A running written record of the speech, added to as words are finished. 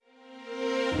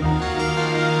Hello,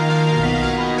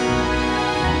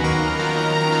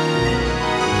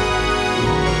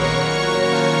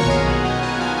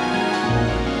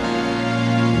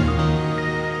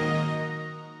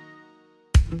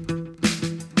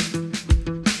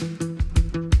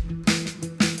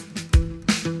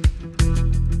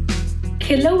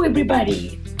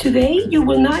 everybody. Today, you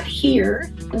will not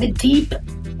hear the deep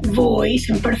voice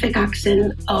and perfect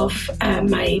accent of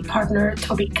my partner,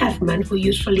 Toby Cadman, who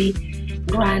usually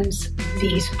runs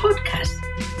this podcast.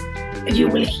 You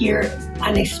will hear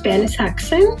an Spanish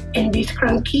accent and this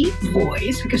cranky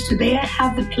voice, because today I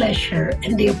have the pleasure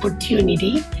and the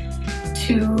opportunity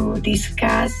to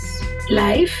discuss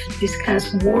life,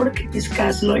 discuss work,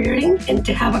 discuss lawyering, and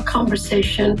to have a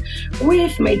conversation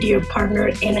with my dear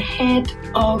partner and head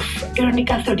of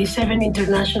Guernica 37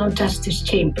 International Justice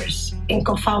Chambers and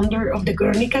co-founder of the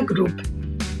Guernica Group,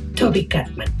 Toby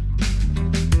Cadman.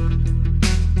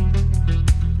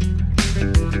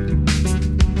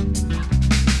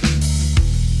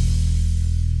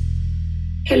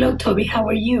 Hello, Toby. How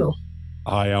are you?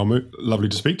 Hi, Alma. Lovely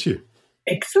to speak to you.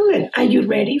 Excellent. Are you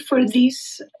ready for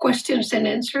these questions and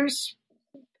answers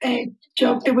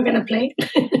joke that we're going to play?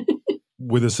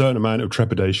 With a certain amount of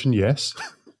trepidation, yes.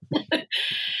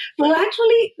 Well,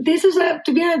 actually, this is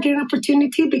to be a great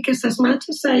opportunity because as much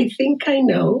as I think I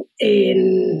know,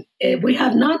 and we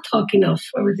have not talked enough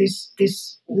over this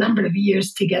number of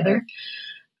years together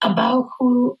about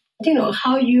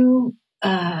how you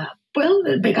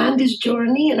began this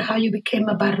journey and how you became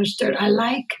a barrister. I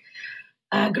like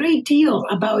a great deal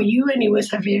about you, and it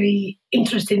was a very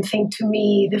interesting thing to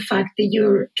me, the fact that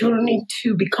your journey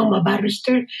to become a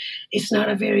barrister is not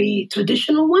a very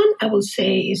traditional one. I will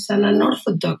say it's an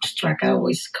unorthodox track. I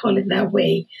always call it that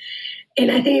way.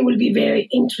 And I think it will be very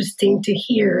interesting to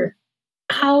hear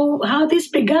how this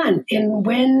began and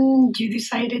when you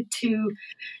decided to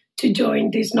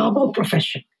join this noble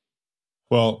profession.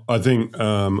 Well, I think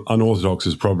unorthodox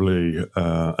is probably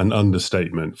an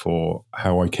understatement for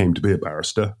how I came to be a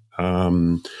barrister.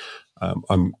 I'm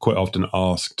quite often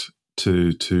asked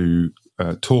to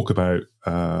talk about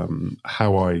how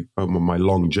my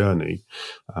long journey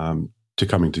to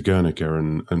coming to Guernica,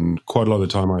 and quite a lot of the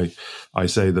time I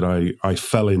say that I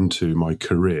fell into my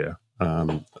career.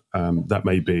 That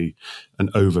may be an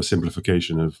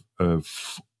oversimplification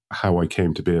of how I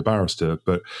came to be a barrister,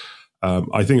 but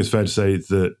I think it's fair to say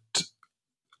that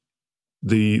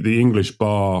the English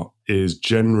bar is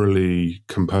generally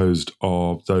composed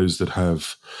of those that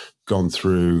have gone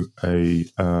through a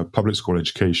public school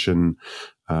education,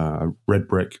 red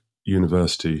brick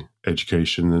university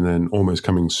education, and then almost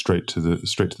coming straight to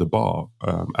the bar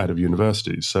out of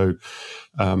university. So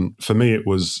for me, it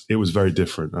was very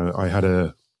different. I had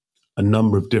a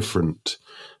number of different,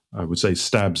 I would say,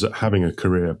 stabs at having a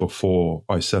career before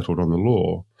I settled on the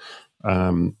law.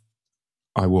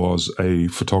 I was a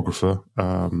photographer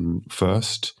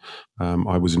first.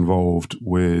 I was involved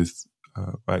with,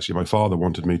 actually my father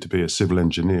wanted me to be a civil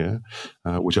engineer,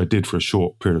 which I did for a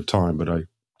short period of time, but I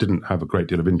didn't have a great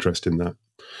deal of interest in that.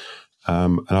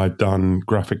 And I'd done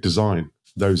graphic design.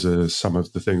 Those are some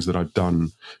of the things that I've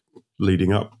done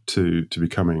leading up to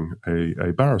becoming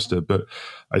a barrister. But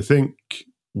I think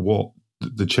what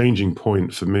the changing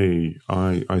point for me,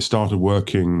 I started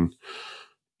working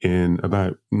in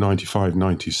about 95,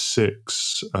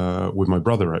 96 with my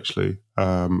brother, actually.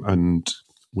 And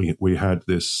we had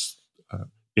this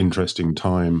interesting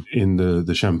time in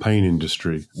the champagne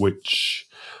industry, which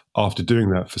after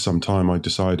doing that for some time, I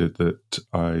decided that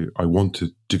I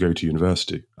wanted to go to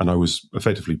university. And I was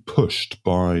effectively pushed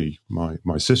by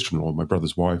my sister-in-law, my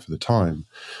brother's wife at the time,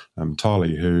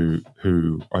 Tali, who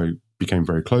I became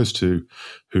very close to,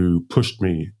 who pushed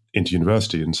me into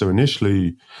university. And so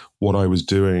initially what I was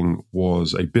doing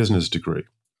was a business degree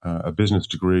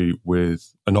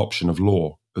with an option of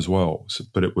law as well. So,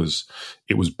 but it was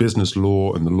business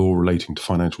law and the law relating to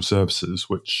financial services,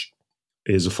 which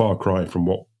is a far cry from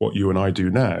what you and I do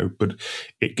now. But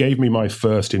it gave me my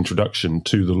first introduction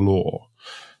to the law.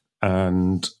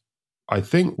 And I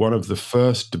think one of the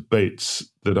first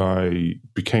debates that I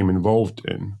became involved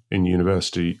in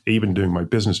university, even doing my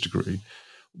business degree,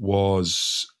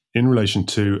 was in relation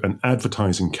to an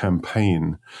advertising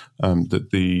campaign that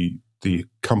the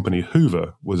company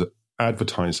Hoover was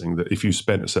advertising, that if you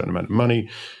spent a certain amount of money,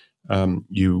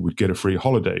 you would get a free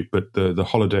holiday. But the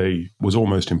holiday was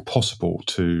almost impossible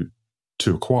to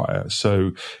acquire.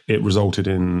 So it resulted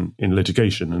in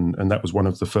litigation. And that was one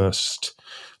of the first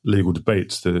legal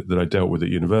debates that I dealt with at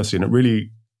university. And it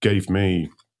really gave me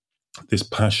this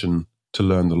passion to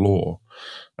learn the law.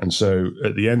 And so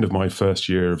at the end of my first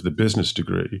year of the business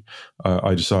degree,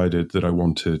 I decided that I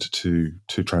wanted to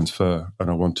transfer, and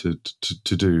I wanted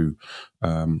to do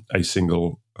a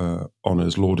single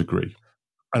honours law degree.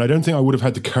 And I don't think I would have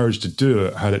had the courage to do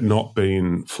it had it not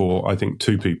been for, I think,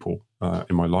 two people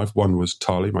in my life. One was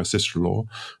Tali, my sister-in-law,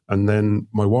 and then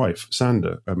my wife,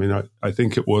 Sanda. I mean, I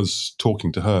think it was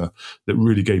talking to her that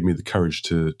really gave me the courage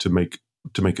to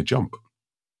make a jump.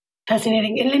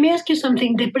 Fascinating. And let me ask you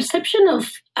something. The perception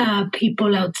of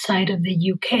people outside of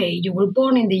the UK, you were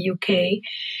born in the UK,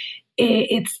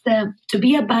 it's to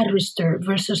be a barrister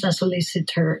versus a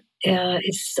solicitor.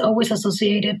 It's always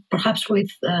associated perhaps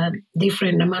with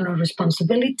different amount of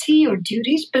responsibility or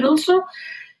duties, but also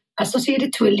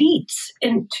associated to elites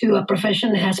and to a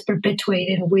profession that has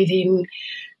perpetuated within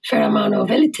a fair amount of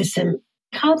elitism.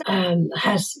 How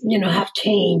has have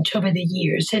changed over the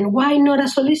years, and why not a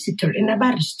solicitor and a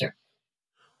barrister?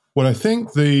 Well, I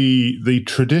think the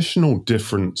traditional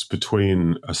difference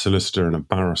between a solicitor and a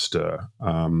barrister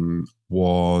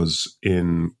was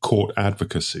in court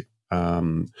advocacy.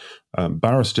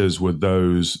 Barristers were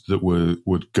those that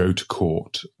would go to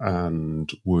court and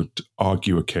would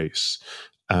argue a case,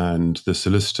 and the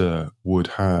solicitor would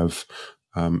have,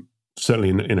 certainly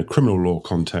in a criminal law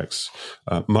context,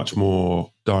 much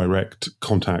more direct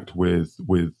contact with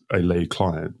a lay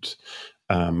client,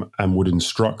 and would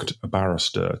instruct a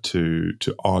barrister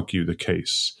to argue the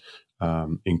case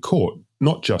in court,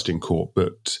 not just in court,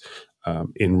 but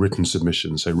in written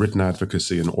submissions, so written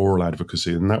advocacy and oral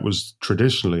advocacy. And that was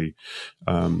traditionally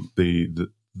the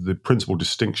principal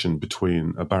distinction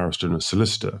between a barrister and a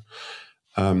solicitor.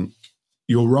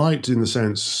 You're right in the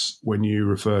sense when you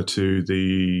refer to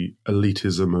the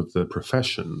elitism of the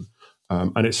profession,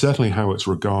 and it's certainly how it's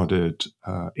regarded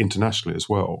internationally as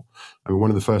well. I mean, one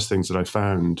of the first things that I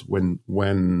found when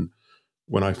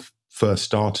I first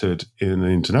started in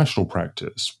an international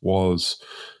practice was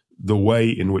the way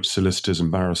in which solicitors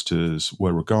and barristers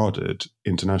were regarded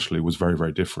internationally was very,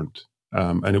 very different.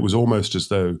 And it was almost as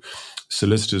though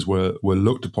solicitors were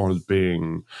looked upon as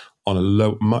being on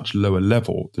a much lower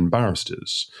level than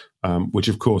barristers, which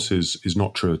of course is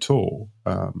not true at all.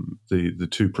 The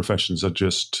two professions are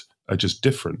just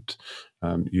different.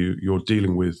 You're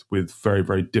dealing with very,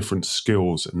 very different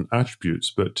skills and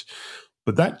attributes, but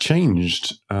that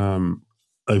changed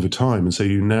over time, and so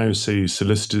you now see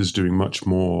solicitors doing much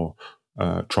more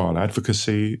trial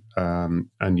advocacy,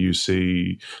 and you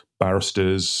see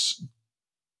barristers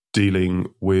dealing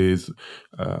with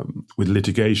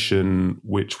litigation,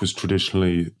 which was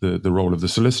traditionally the role of the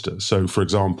solicitor. So, for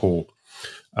example,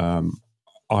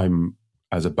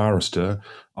 as a barrister,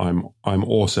 I'm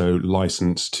also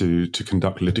licensed to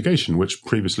conduct litigation, which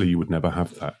previously you would never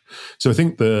have that. So I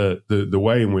think the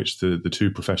way in which the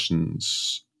two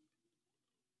professions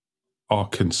are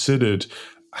considered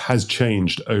has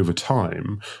changed over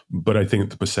time, but I think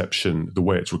the perception, the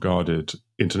way it's regarded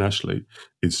internationally,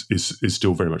 is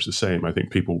still very much the same. I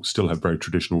think people still have very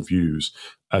traditional views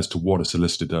as to what a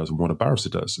solicitor does and what a barrister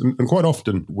does, and quite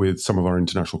often with some of our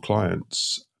international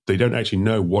clients, they don't actually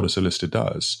know what a solicitor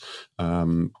does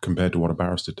compared to what a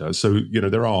barrister does. So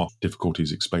there are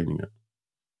difficulties explaining it.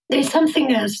 There's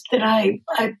something else that I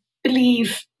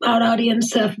believe our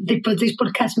audience of this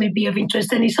podcast may be of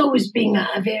interest, and it's always been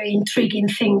a very intriguing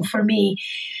thing for me,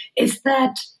 is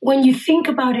that when you think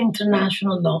about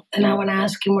international law, and I want to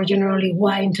ask you more generally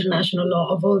why international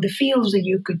law of all the fields that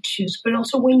you could choose, but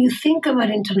also when you think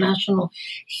about international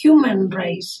human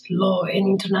rights law and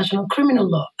international criminal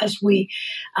law as we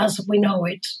know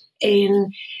it,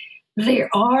 and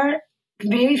there are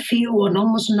very few or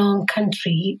almost none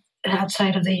country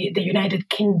outside of the United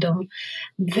Kingdom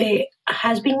that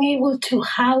has been able to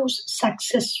house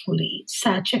successfully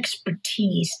such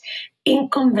expertise in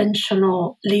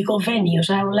conventional legal venues.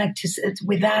 I would like to say,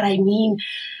 with that I mean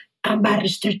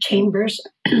barrister chambers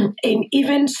and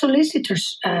even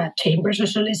solicitors' chambers or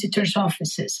solicitors'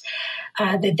 offices.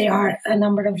 That there are a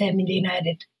number of them in the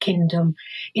United Kingdom.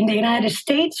 In the United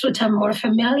States, which I'm more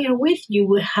familiar with, you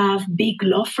would have big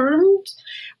law firms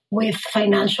with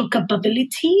financial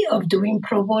capability of doing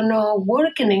pro bono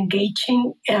work and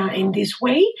engaging in this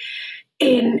way.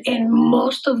 In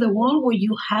most of the world, what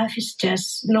you have is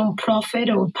just non-profit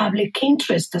or public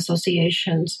interest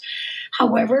associations.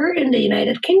 However, in the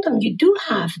United Kingdom, you do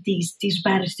have these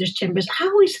barristers' chambers.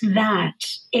 How is that?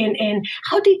 And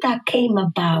how did that came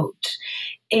about?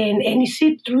 And is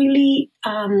it really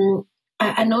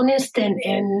an honest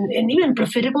and even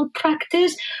profitable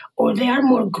practice, or they are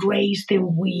more grays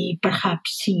than we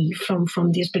perhaps see from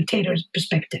the spectator's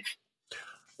perspective?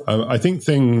 I think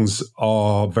things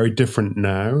are very different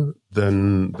now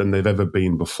than they've ever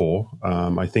been before.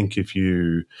 I think if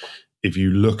you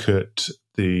look at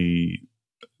the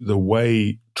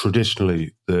way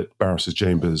traditionally that barristers'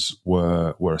 chambers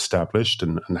were established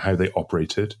and how they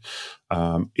operated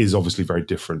is obviously very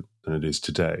different than it is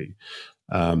today.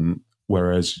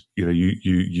 Whereas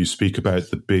you speak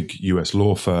about the big US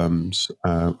law firms,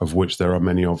 of which there are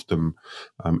many of them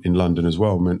in London as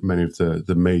well. Many of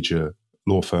the major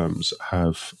law firms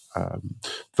have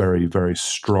very, very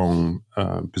strong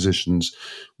positions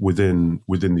within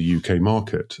the UK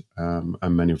market,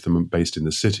 and many of them are based in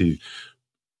the city,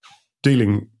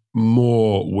 dealing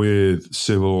more with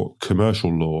civil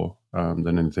commercial law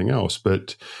than anything else.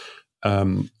 But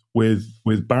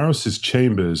with barristers'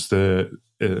 chambers,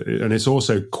 and it's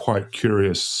also quite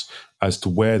curious as to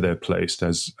where they're placed.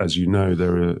 As you know,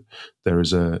 there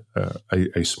is a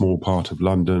small part of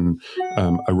London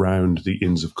around the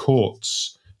Inns of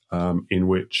Courts, in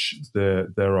which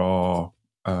there are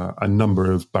a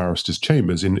number of barristers'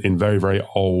 chambers in very, very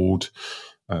old,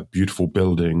 beautiful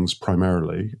buildings,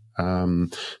 primarily,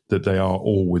 that they are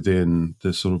all within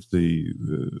the sort of the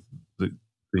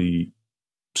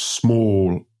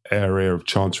small area of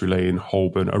Chancery Lane,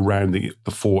 Holborn, around the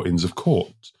four Inns of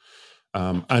Court.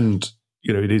 And,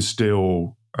 it is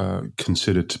still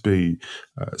considered to be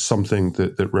something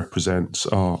that represents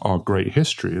our great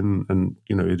history. And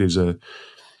it is I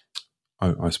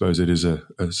suppose it is a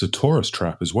tourist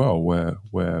trap as well,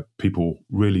 where people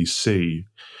really see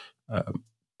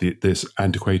this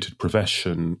antiquated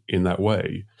profession in that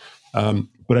way.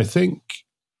 But I think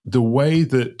the way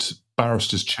that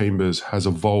barristers' chambers has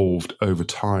evolved over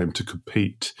time to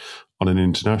compete on an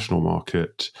international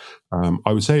market,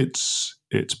 I would say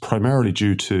it's primarily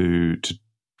due to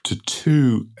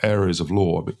two areas of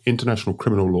law: international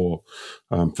criminal law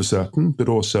for certain, but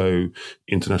also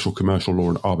international commercial law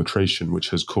and arbitration, which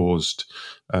has caused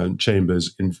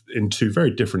chambers in two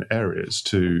very different areas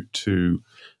to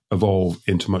evolve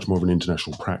into much more of an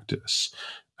international practice.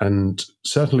 And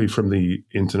certainly from the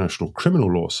international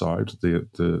criminal law side,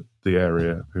 the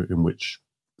area in which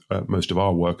most of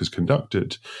our work is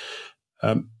conducted,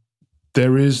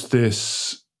 there is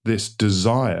this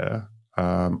desire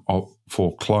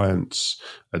for clients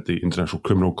at the International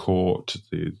Criminal Court,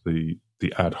 the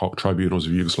ad hoc tribunals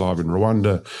of Yugoslavia and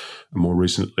Rwanda, and more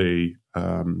recently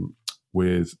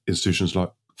with institutions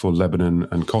like for Lebanon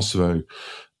and Kosovo.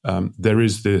 There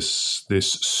is this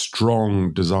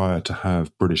strong desire to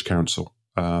have British counsel.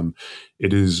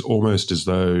 It is almost as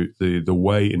though the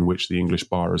way in which the English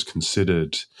bar is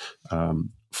considered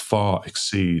far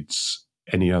exceeds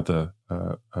any other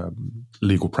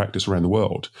legal practice around the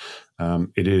world.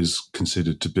 It is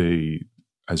considered to be,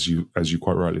 as you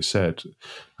quite rightly said,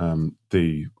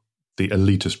 the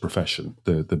elitist profession,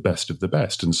 the best of the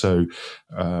best. And so,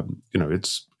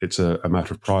 it's a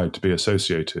matter of pride to be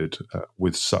associated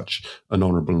with such an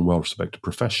honourable and well-respected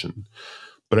profession.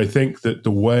 But I think that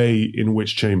the way in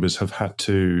which chambers have had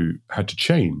to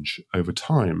change over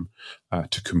time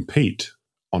to compete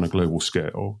on a global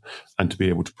scale and to be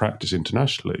able to practice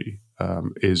internationally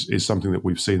is something that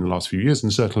we've seen in the last few years.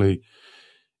 And certainly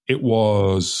it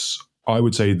was, I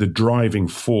would say, the driving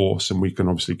force, and we can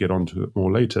obviously get onto it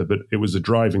more later, but it was the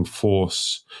driving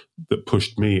force that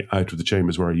pushed me out of the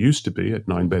chambers where I used to be at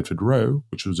 9 Bedford Row,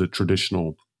 which was a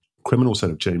traditional criminal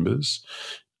set of chambers,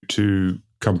 to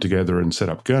come together and set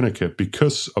up Guernica,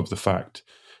 because of the fact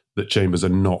that chambers are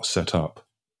not set up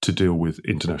to deal with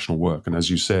international work. And as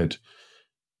you said,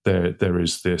 there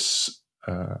is this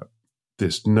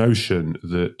notion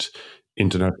that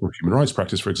international human rights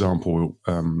practice, for example,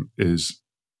 is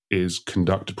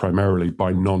conducted primarily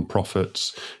by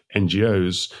non-profits,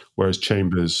 NGOs, whereas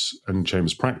chambers and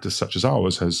chambers practice such as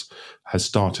ours has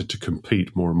started to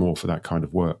compete more and more for that kind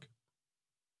of work.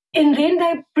 And then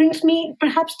that brings me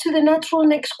perhaps to the natural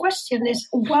next question is,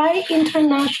 why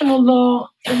international law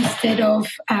instead of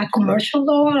commercial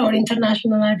law or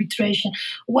international arbitration?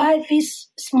 Why this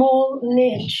small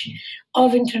niche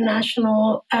of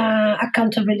international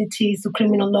accountability through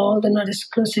criminal law, and not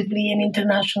exclusively in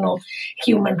international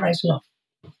human rights law?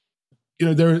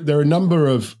 There are a number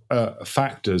of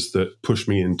factors that push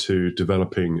me into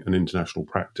developing an international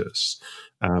practice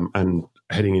and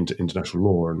heading into international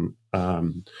law.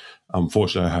 And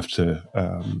unfortunately, I have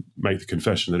to make the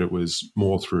confession that it was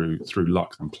more through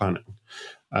luck than planning.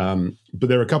 But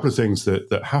there are a couple of things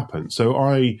that happened. So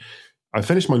I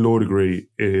finished my law degree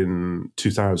in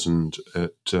 2000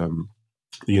 at the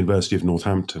University of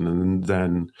Northampton, and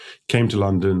then came to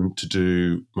London to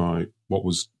do what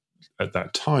was at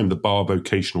that time the bar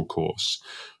vocational course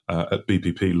at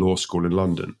BPP Law School in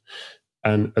London.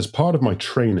 And as part of my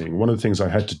training, one of the things I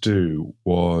had to do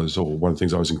was, or one of the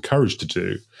things I was encouraged to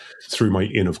do through my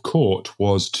Inn of Court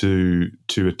was to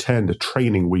attend a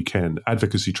training weekend,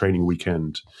 advocacy training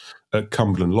weekend at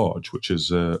Cumberland Lodge, which is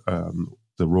the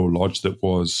Royal Lodge that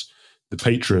was the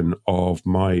patron of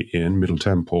my inn, Middle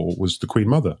Temple, was the Queen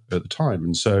Mother at the time.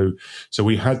 And so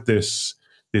we had this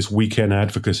weekend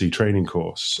advocacy training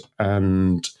course.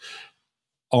 And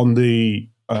on the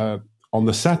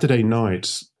Saturday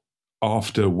night,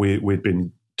 after we'd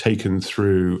been taken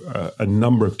through a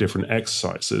number of different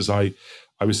exercises, I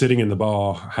was sitting in the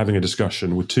bar having a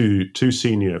discussion with two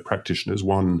senior practitioners,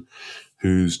 one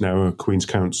who's now a Queen's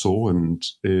Counsel and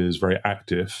is very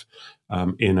active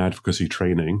in advocacy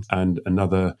training, and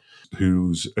another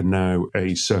who's now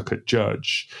a circuit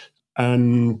judge,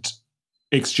 and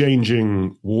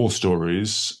exchanging war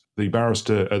stories. The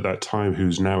barrister at that time,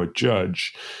 who's now a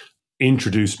judge,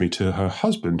 introduced me to her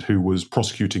husband, who was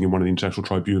prosecuting in one of the international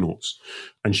tribunals.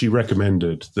 And she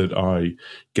recommended that I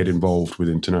get involved with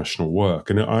international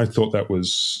work. And I thought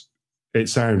it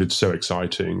sounded so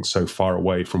exciting, so far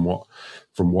away from what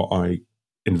I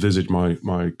envisaged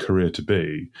my career to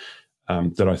be,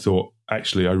 that I thought,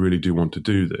 actually, I really do want to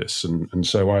do this. And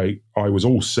so I was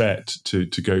all set to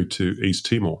go to East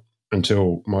Timor,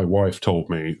 until my wife told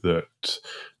me that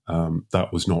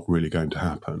that was not really going to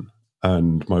happen.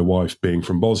 And my wife, being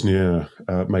from Bosnia,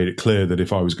 made it clear that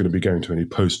if I was going to be going to any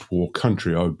post-war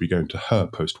country, I would be going to her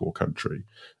post-war country.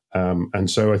 And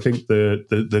so I think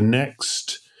the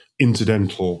next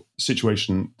incidental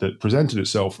situation that presented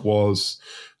itself was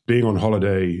being on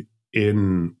holiday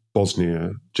in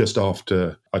Bosnia just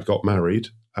after I'd got married,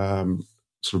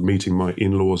 sort of meeting my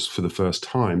in-laws for the first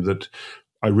time, that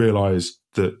I realized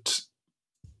that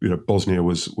Bosnia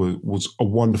was a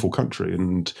wonderful country,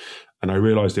 and I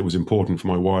realized it was important for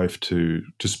my wife to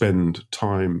spend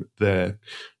time there,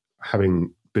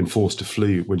 having been forced to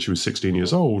flee when she was 16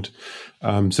 years old.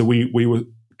 So we were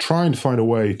trying to find a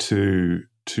way to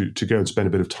go and spend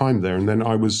a bit of time there, and then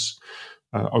I was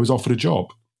offered a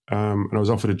job, and I was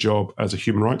offered a job as a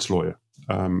human rights lawyer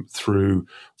through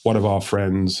one of our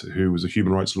friends who was a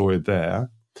human rights lawyer there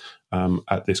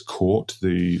at this court,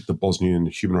 the Bosnian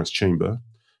Human Rights Chamber.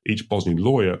 Each Bosnian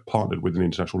lawyer partnered with an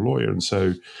international lawyer, and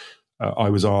so I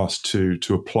was asked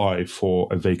to apply for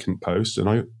a vacant post,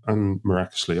 and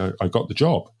miraculously I got the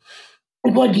job.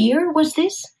 What year was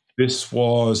this? This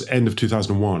was end of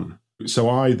 2001. So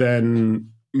I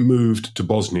then moved to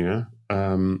Bosnia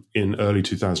in early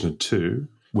 2002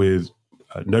 with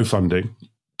no funding,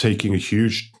 taking a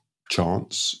huge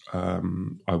chance. I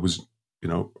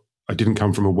didn't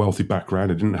come from a wealthy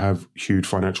background. I didn't have huge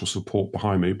financial support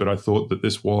behind me, but I thought that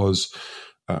this was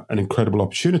an incredible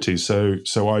opportunity. So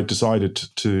I decided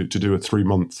to do a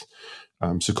 3-month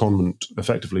secondment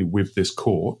effectively with this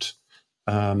court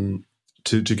to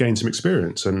gain some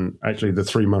experience. And actually the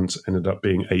 3 months ended up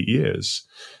being 8 years.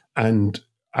 And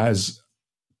as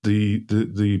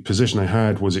the position I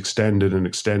had was extended and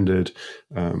extended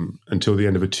until the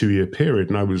end of a 2-year period,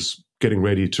 and I was getting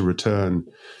ready to return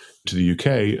to the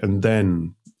UK, and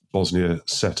then Bosnia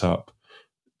set up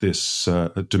this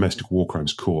domestic war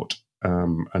crimes court.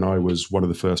 And I was one of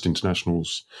the first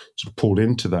internationals sort of pulled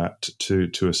into that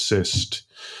to assist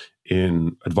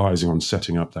in advising on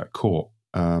setting up that court.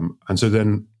 And so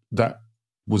then that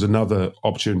was another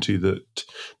opportunity that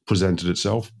presented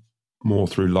itself more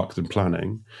through luck than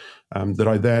planning, that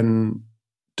I then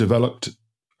developed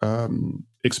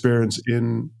experience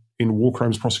in war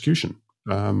crimes prosecution.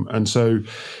 And so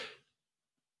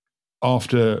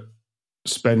after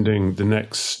spending the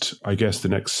next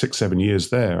 6-7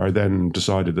 years there, I then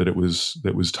decided that it was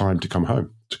time to come home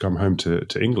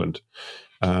to England.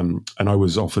 And I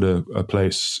was offered a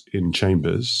place in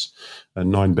Chambers,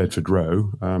 9 Bedford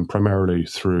Row, primarily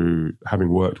through having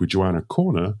worked with Joanna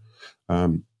Corner,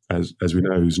 as we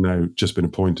know, who's now just been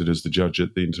appointed as the judge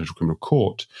at the International Criminal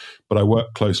Court. But I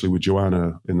worked closely with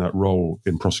Joanna in that role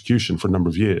in prosecution for a number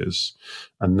of years.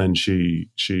 And then she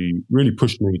really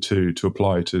pushed me to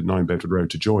apply to 9 Bedford Row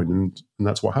to join. And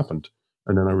that's what happened.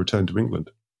 And then I returned to England.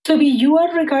 Toby, you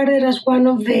are regarded as one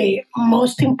of the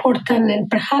most important and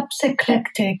perhaps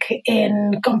eclectic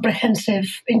and comprehensive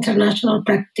international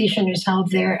practitioners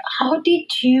out there. How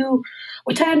did you,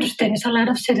 which I understand is a lot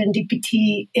of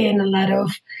serendipity and a lot of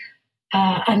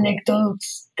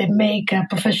anecdotes that make a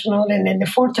professional and then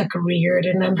forge a career,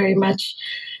 and I'm very much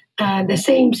in the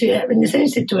same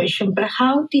situation. But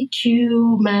how did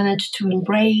you manage to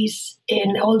embrace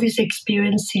in all this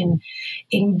experience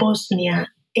in Bosnia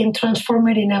and transform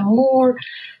it in a more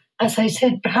as I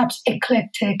said, perhaps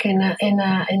eclectic in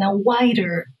a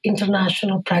wider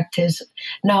international practice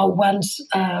now once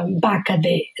back at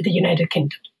the United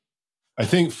Kingdom? I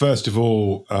think, first of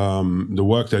all, the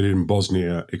work that I did in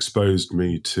Bosnia exposed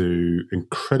me to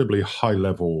incredibly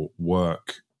high-level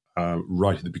work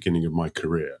right at the beginning of my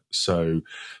career. So,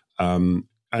 and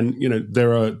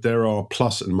there are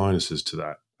plus and minuses to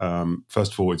that.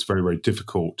 First of all, it's very, very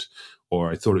difficult,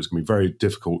 or I thought it was going to be very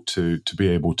difficult to be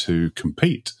able to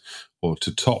compete or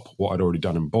to top what I'd already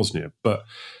done in Bosnia. But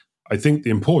I think the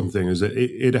important thing is that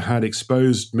it had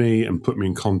exposed me and put me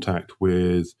in contact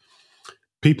with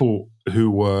people who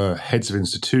were heads of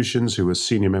institutions, who were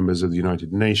senior members of the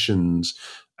United Nations,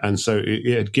 and so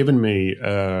it had given me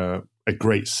a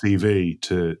great CV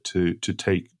to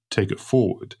take it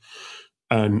forward.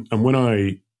 And when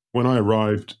I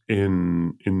arrived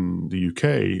in the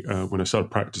UK, when I started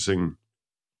practicing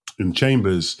in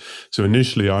chambers, so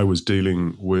initially I was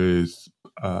dealing with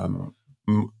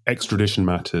extradition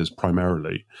matters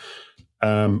primarily,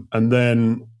 and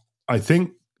then I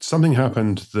think something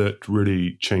happened that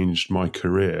really changed my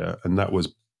career, and that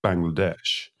was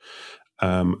Bangladesh.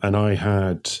 And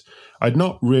I'd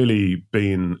not really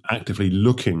been actively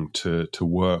looking to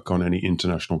work on any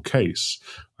international case.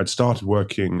 I'd started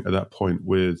working at that point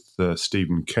with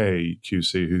Stephen Kay,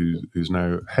 QC, who's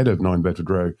now head of 9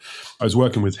 Bedford Row. I was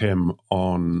working with him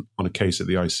on a case at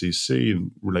the ICC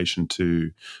in relation to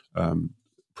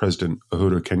President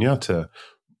Uhuru Kenyatta,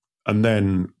 and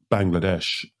then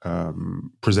Bangladesh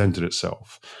presented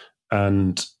itself.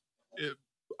 And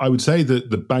I would say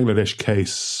that the Bangladesh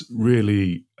case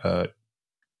really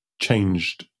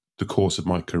changed the course of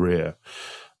my career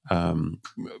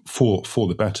for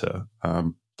the better.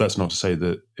 That's not to say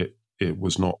that it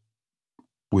was not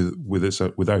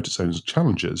without its own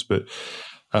challenges, but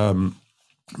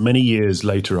many years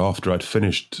later, after I'd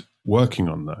finished working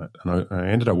on that, and I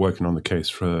ended up working on the case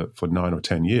for 9 or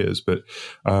 10 years, but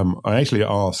I actually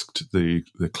asked the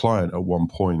client at one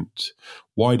point,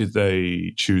 why did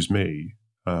they choose me?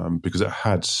 Because it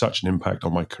had such an impact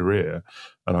on my career,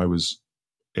 and I was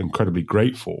incredibly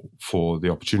grateful for the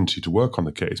opportunity to work on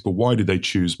the case. But why did they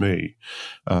choose me?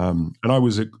 And I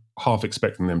was half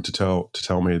expecting them to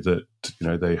tell me that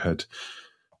they had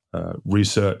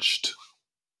researched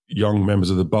young members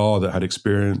of the bar that had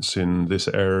experience in this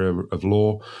area of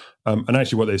law. And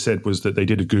actually what they said was that they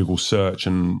did a Google search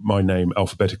and my name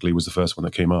alphabetically was the first one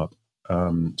that came up.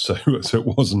 So it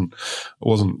wasn't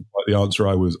quite the answer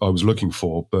I was looking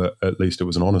for, but at least it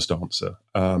was an honest answer.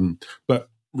 But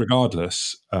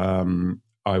regardless,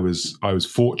 I was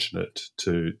fortunate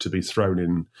to be thrown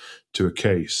into a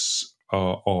case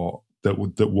that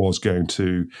was going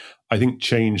to, I think,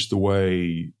 change the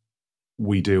way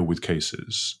we deal with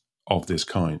cases of this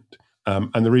kind.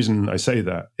 And the reason I say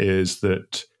that is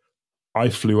that I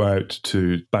flew out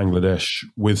to Bangladesh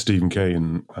with Stephen Kay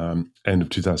in end of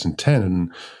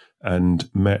 2010 and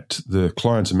met the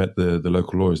clients and met the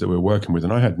local lawyers that we were working with.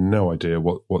 And I had no idea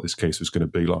what this case was going to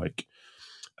be like.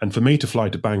 And for me to fly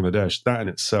to Bangladesh, that in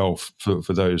itself,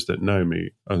 for those that know me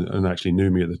and actually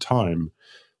knew me at the time,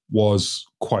 was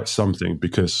quite something,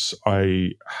 because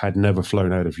I had never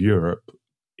flown out of Europe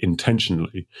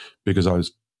intentionally because I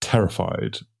was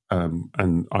terrified,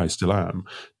 and I still am,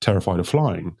 terrified of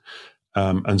flying.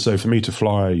 And so for me to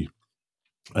fly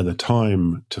at the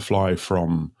time, to fly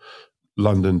from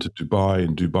London to Dubai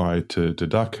and Dubai to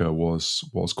Dhaka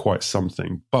was quite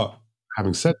something. But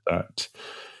having said that,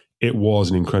 it was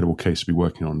an incredible case to be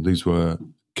working on. These were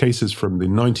cases from the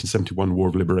 1971 War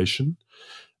of Liberation.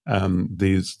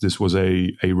 This was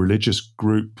a religious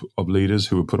group of leaders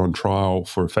who were put on trial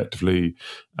for effectively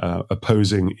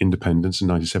opposing independence in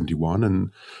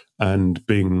 1971 and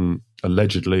being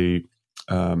allegedly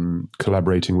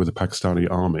collaborating with the Pakistani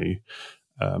army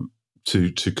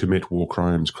to commit war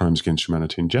crimes against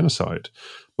humanity, and genocide.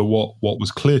 But what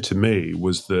was clear to me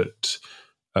was that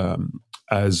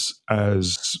as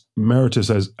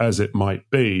meritorious as it might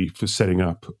be for setting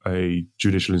up a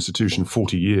judicial institution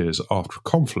 40 years after a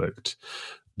conflict,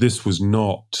 this was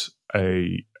not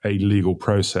a legal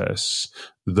process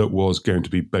that was going to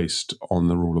be based on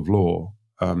the rule of law.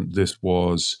 This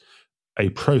was a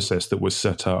process that was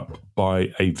set up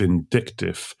by a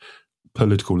vindictive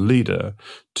political leader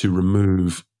to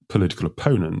remove political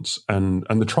opponents, and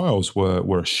the trials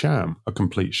were a sham, a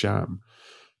complete sham.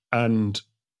 And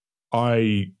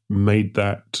I made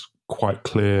that quite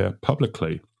clear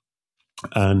publicly.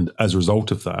 And as a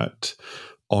result of that,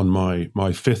 on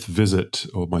my fifth visit,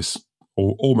 or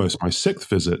almost my sixth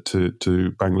visit to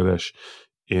Bangladesh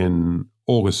in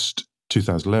August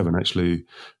 2011, actually,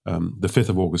 the 5th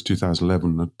of August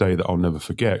 2011, a day that I'll never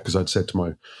forget, because I'd said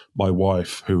to my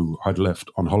wife, who I'd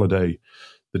left on holiday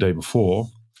the day before,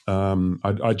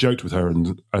 I joked with her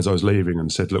and as I was leaving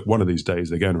and said, look, one of these days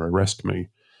they're going to arrest me.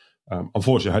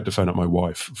 Unfortunately, I had to phone up my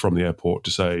wife from the airport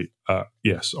to say,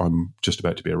 yes, I'm just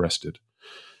about to be arrested.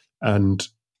 And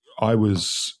I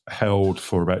was held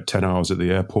for about 10 hours at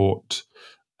the airport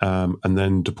and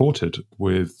then deported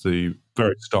with the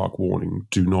very stark warning,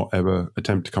 do not ever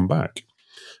attempt to come back.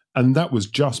 And that was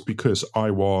just because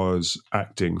I was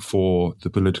acting for the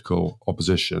political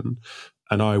opposition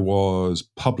and I was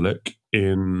public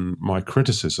in my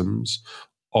criticisms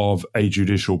of a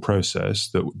judicial process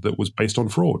that was based on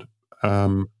fraud.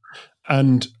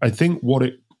 And I think what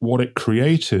it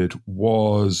created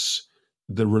was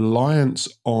the reliance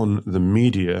on the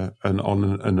media and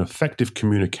on an effective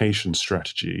communication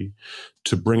strategy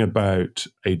to bring about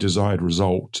a desired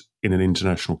result in an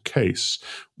international case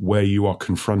where you are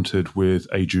confronted with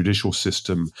a judicial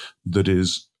system that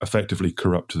is effectively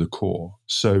corrupt to the core.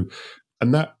 So,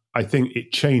 and that, I think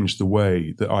it changed the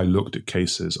way that I looked at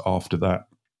cases after that.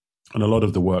 And a lot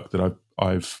of the work that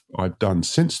I've done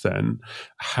since then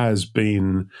has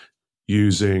been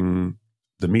using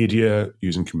the media,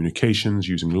 using communications,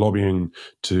 using lobbying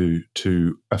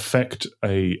to affect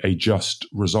a just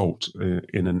result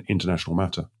in an international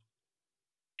matter.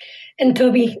 And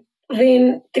Toby,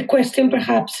 then the question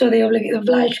perhaps, so the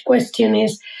obliged question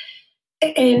is,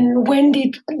 and when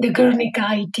did the Guernica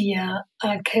idea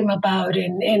came about,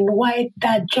 and why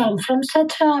that jump from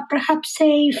such a perhaps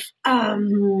safe,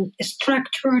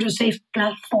 structured or safe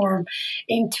platform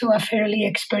into a fairly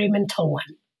experimental one?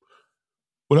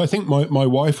 Well, I think my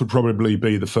wife would probably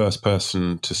be the first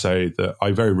person to say that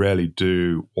I very rarely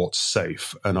do what's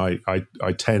safe, and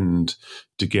I tend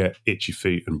to get itchy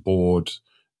feet and bored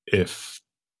if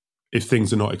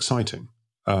things are not exciting.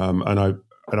 And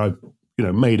I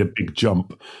made a big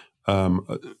jump 2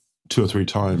 or 3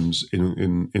 times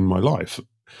in my life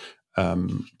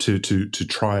to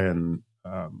try and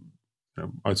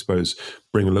I suppose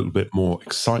bring a little bit more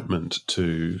excitement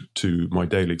to my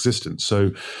daily existence.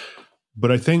 So. But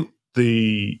I think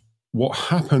what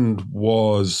happened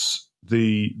was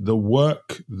the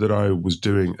work that I was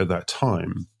doing at that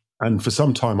time, and for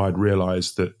some time I'd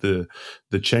realized that the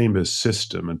Chambers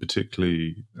system, and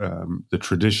particularly the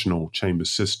traditional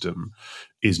Chambers system,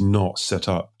 is not set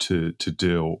up to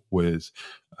deal with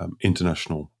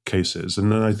international cases.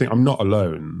 And then I think I'm not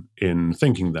alone in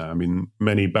thinking that. I mean,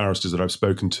 many barristers that I've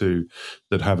spoken to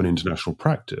that have an international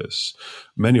practice,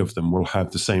 many of them will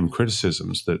have the same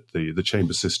criticisms, that the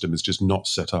Chamber system is just not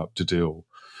set up to deal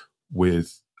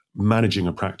with managing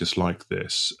a practice like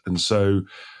this. And so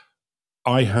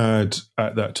I had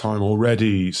at that time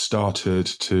already started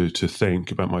to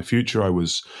think about my future. I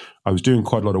was doing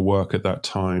quite a lot of work at that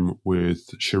time with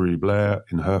Cherie Blair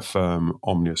in her firm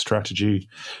Omnia Strategy,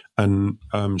 and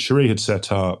Cherie had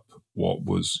set up what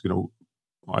was,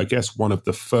 I guess, one of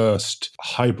the first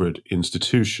hybrid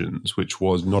institutions, which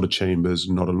was not a Chambers,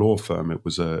 not a law firm. It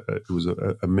was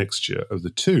a mixture of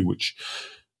the two, which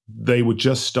they were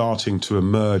just starting to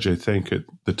emerge, I think, at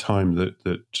the time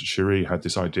that Cherie had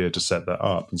this idea to set that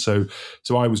up. And so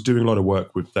I was doing a lot of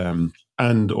work with them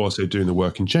and also doing the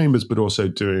work in Chambers, but also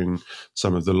doing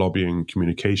some of the lobbying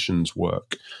communications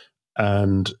work.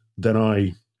 And then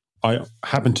I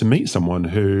happened to meet someone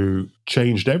who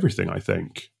changed everything, I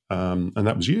think. And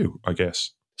that was you, I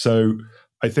guess. So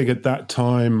I think at that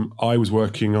time I was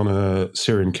working on a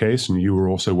Syrian case and you were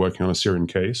also working on a Syrian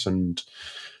case. And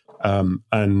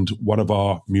one of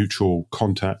our mutual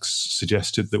contacts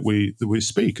suggested that we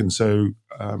speak. And so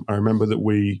I remember that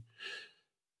we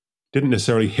didn't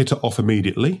necessarily hit it off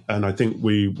immediately. And I think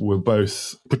we were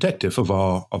both protective of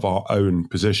our own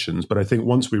positions. But I think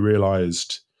once we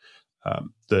realized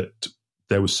that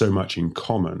there was so much in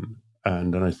common,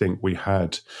 and I think we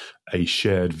had a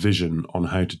shared vision on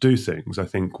how to do things, I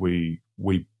think we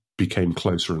became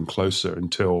closer and closer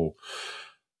until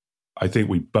I think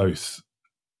we both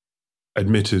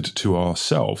admitted to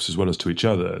ourselves as well as to each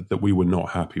other that we were not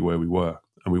happy where we were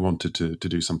and we wanted to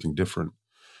do something different.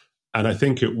 And I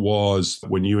think it was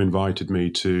when you invited me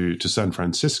to San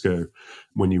Francisco,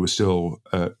 when you were still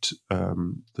at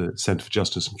the Center for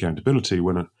Justice and Accountability,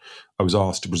 when I was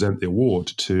asked to present the award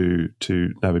to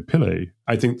Navid Pillay.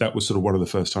 I think that was sort of one of the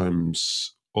first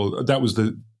times, or that was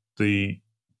the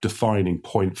defining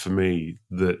point for me,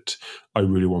 that I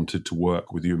really wanted to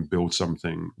work with you and build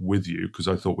something with you, because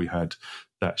I thought we had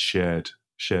that shared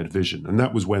vision. And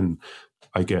that was when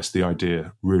I guess the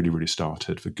idea really, really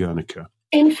started for Guernica.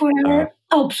 And for our,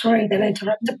 sorry that I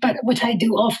interrupted, but which I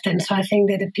do often, so I think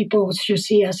that the people should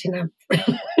see us in a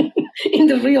in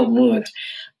the real mood.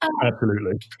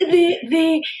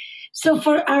 Absolutely. So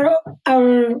for our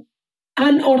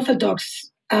unorthodox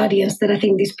audience that I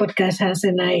think this podcast has,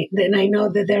 and I know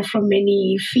that they're from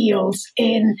many fields.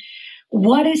 And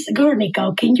what is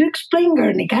Guernica? Can you explain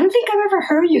Guernica? I don't think I've ever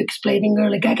heard you explaining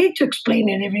Guernica. I get to explain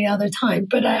it every other time,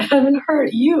 but I haven't heard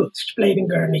you explaining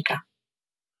Guernica.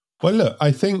 Well, look,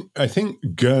 I think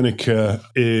Guernica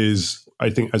is, I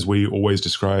think as we always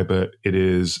describe it, it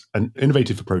is an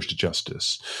innovative approach to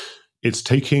justice. It's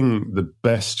taking the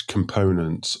best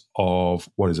components of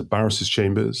what is a barrister's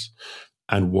chambers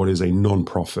and what is a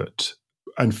non-profit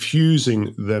and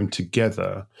fusing them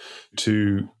together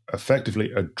to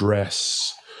effectively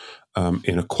address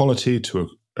inequality, to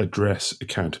address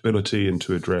accountability, and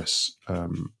to address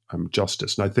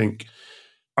justice. And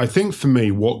I think for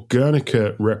me, what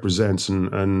Guernica represents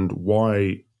and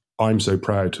why I'm so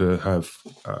proud to have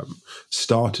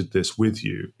started this with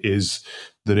you is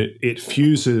that it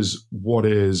fuses what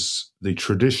is the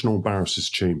traditional barristers'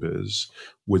 chambers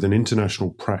with an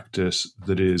international practice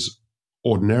that is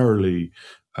ordinarily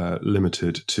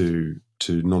limited to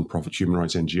non-profit human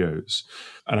rights NGOs.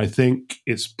 And I think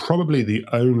it's probably the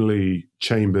only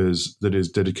chambers that is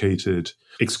dedicated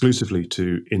exclusively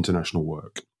to international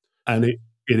work. And it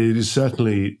is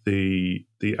certainly the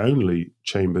only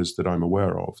chambers that I'm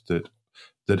aware of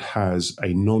that has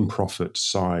a non-profit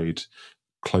side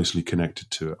closely connected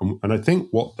to it. And I think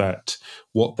what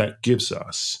that gives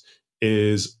us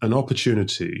is an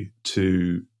opportunity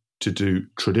to do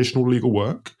traditional legal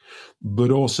work,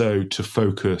 but also to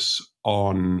focus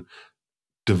on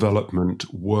development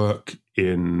work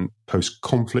in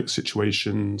post-conflict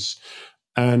situations.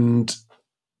 And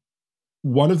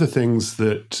one of the things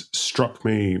that struck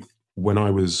me when I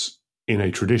was in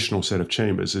a traditional set of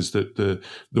chambers is that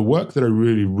the work that I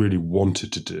really, really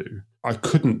wanted to do, I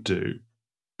couldn't do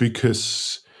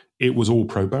because it was all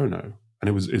pro bono. And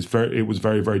it was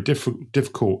very, very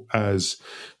difficult as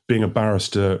being a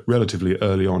barrister relatively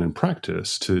early on in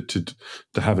practice to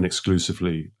have an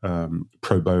exclusively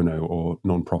pro bono or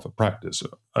non-profit practice.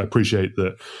 I appreciate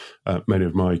that many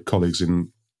of my colleagues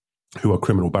who are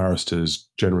criminal barristers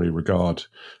generally regard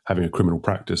having a criminal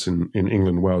practice in England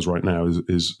and Wales right now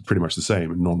is pretty much the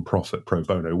same, non-profit pro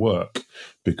bono work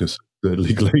because of the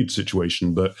legal aid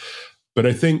situation. But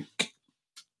I think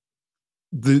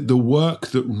the work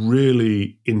that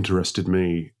really interested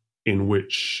me, in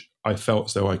which I felt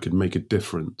as though I could make a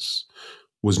difference,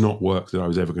 was not work that I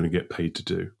was ever going to get paid to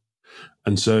do.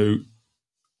 And so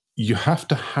you have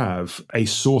to have a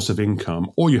source of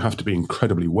income, or you have to be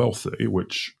incredibly wealthy,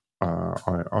 which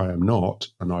I am not,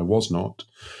 and I was not.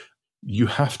 You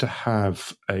have to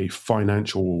have a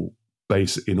financial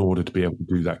base in order to be able to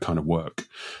do that kind of work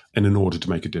and in order to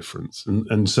make a difference.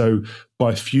 And so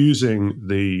by fusing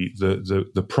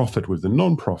the profit with the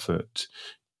non-profit,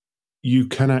 you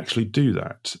can actually do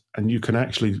that. And you can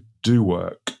actually do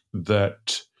work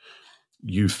that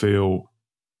you feel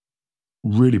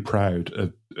really proud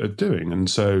of doing. And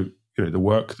so, the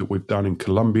work that we've done in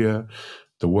Colombia,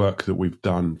 the work that we've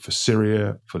done for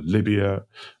Syria, for Libya,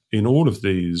 in all of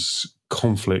these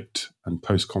conflict and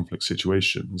post-conflict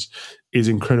situations is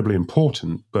incredibly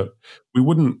important, but we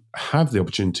wouldn't have the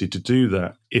opportunity to do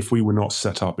that if we were not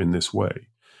set up in this way.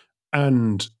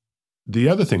 And the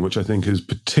other thing, which I think is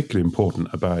particularly important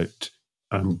about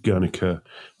Guernica,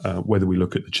 whether we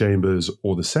look at the chambers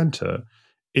or the centre,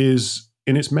 is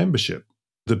in its membership.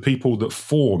 The people that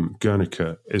form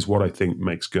Guernica is what I think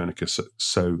makes Guernica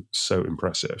so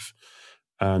impressive.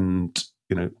 And,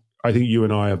 I think you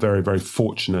and I are very, very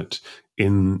fortunate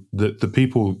in that the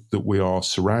people that we are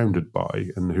surrounded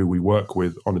by and who we work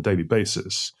with on a daily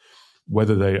basis,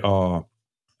 whether they are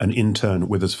an intern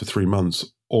with us for 3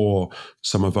 months or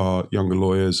some of our younger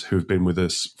lawyers who have been with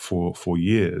us for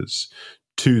years,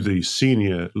 to the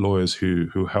senior lawyers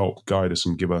who help guide us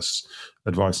and give us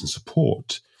advice and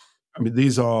support. I mean,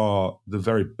 these are the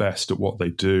very best at what they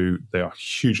do. They are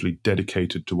hugely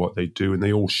dedicated to what they do, and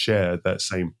they all share that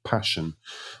same passion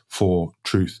for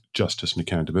truth, justice, and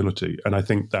accountability. And I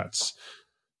think that's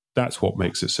what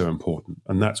makes it so important,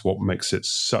 and that's what makes it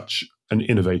such an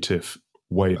innovative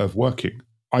way of working.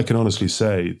 I can honestly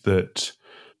say that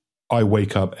I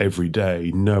wake up every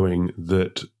day knowing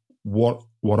that what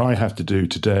I have to do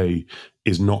today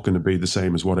is not going to be the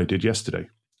same as what I did yesterday.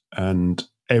 And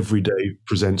every day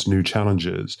presents new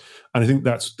challenges. And I think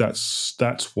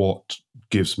that's what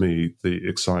gives me the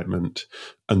excitement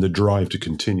and the drive to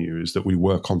continue, is that we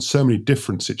work on so many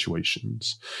different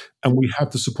situations and we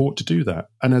have the support to do that.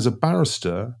 And as a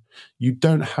barrister, you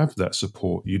don't have that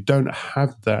support. You don't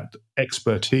have that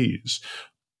expertise.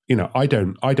 I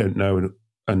don't know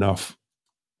enough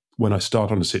when I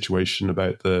start on a situation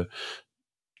about the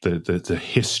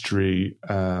history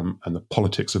and the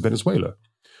politics of Venezuela.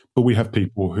 But we have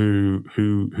people who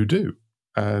do,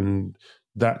 and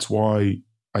that's why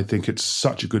I think it's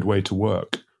such a good way to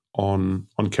work on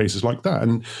cases like that.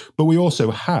 But we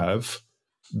also have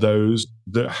those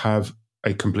that have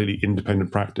a completely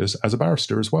independent practice as a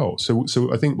barrister as well.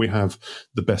 So I think we have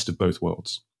the best of both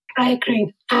worlds. I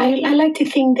agree. I like to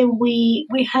think that we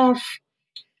have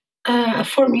a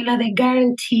formula that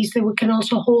guarantees that we can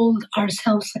also hold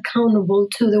ourselves accountable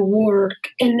to the work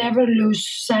and never lose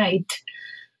sight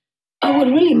of what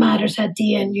really matters at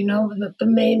the end.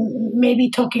 Maybe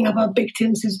talking about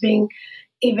victims as being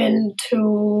even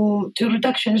to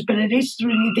reductions, but it is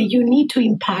really that you need to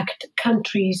impact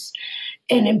countries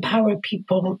and empower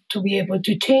people to be able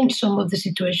to change some of the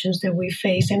situations that we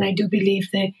face. And I do believe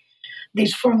that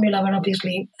this formula, but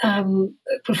obviously,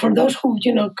 for those who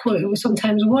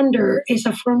sometimes wonder, is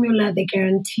a formula that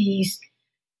guarantees,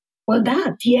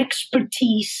 the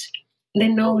expertise, the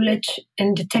knowledge,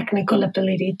 and the technical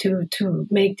ability to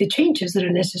make the changes that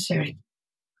are necessary.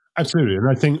 Absolutely, and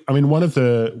I think, one of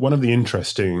the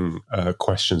interesting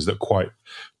questions that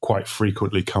quite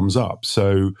frequently comes up.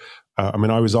 So,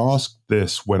 I was asked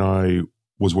this when I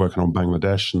was working on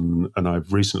Bangladesh, and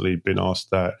I've recently been asked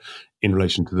that in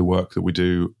relation to the work that we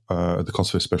do at the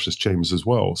Kosovo Specialist Chambers as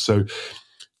well. So,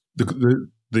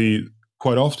 the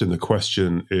quite often the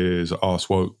question is asked,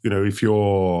 well, if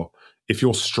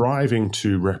you're striving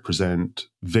to represent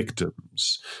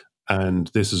victims, and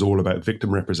this is all about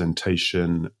victim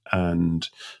representation and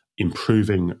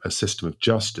improving a system of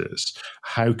justice,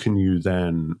 how can you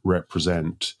then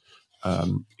represent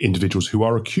individuals who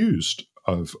are accused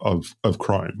of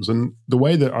crimes? And the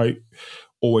way that I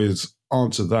always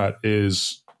answer that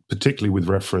is particularly with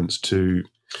reference to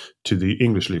the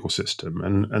English legal system,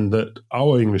 and that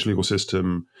our English legal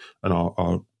system and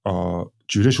our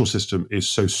judicial system is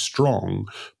so strong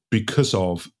because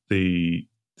of the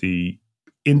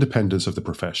independence of the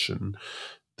profession,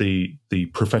 the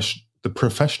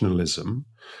professionalism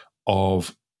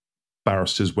of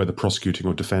barristers, whether prosecuting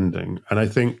or defending. And I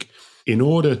think in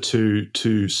order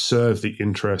to serve the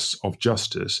interests of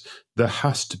justice, there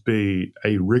has to be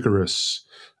a rigorous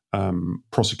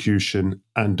prosecution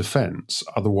and defense.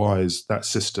 Otherwise, that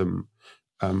system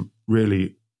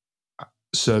really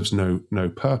serves no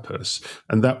purpose.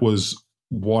 And that was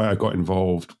why I got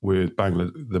involved with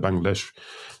the Bangladesh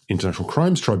International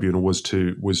Crimes Tribunal, was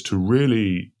to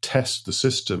really test the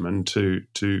system and to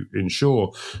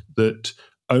ensure that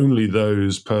only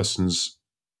those persons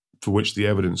for which the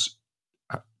evidence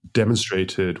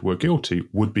demonstrated were guilty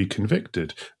would be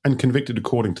convicted, and convicted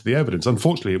according to the evidence.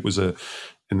 Unfortunately, it was an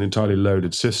entirely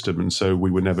loaded system, and so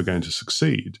we were never going to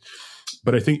succeed.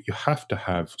 But I think you have to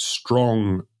have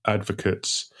strong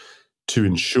advocates to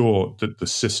ensure that the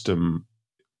system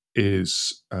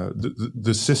is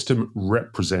the system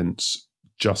represents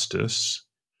justice,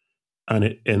 and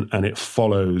it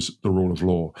follows the rule of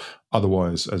law.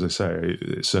 Otherwise, as I say,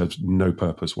 it serves no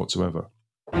purpose whatsoever.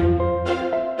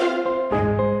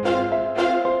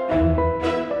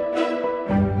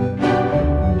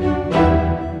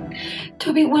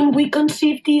 Toby, when we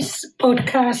conceive this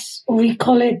podcast, we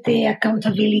call it the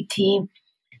Accountability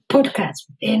Podcast.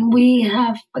 And we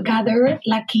have gathered,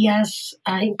 lucky us,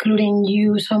 including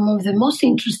you, some of the most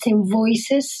interesting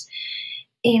voices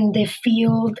in the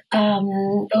field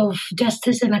of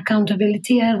justice and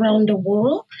accountability around the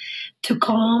world to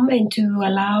come and to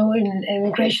allow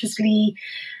and graciously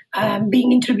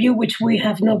being interviewed, which we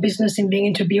have no business in being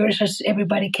interviewers, as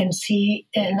everybody can see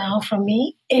now from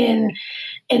me, and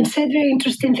said very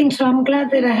interesting things. So I'm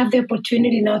glad that I have the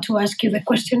opportunity now to ask you the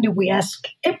question that we ask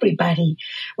everybody,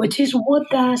 which is, what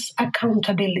does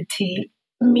accountability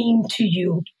mean to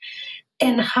you?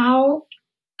 And how,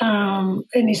 and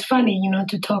it's funny,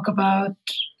 to talk about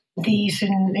these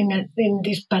in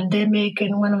this pandemic,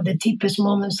 and one of the deepest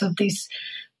moments of this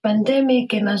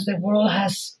pandemic, and as the world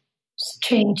has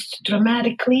changed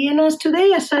dramatically, and as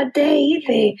today, as a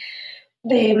day,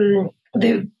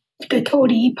 the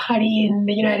Tory party in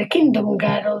the United Kingdom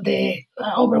got all the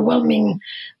overwhelming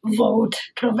vote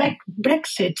for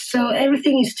Brexit. So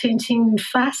everything is changing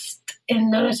fast and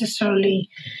not necessarily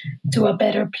to a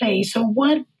better place. So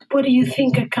what do you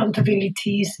think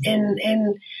accountability is,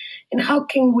 and how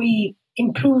can we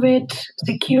improve it,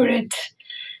 secure it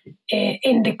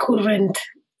in the current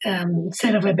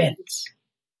set of events?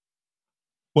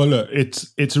 Well, look,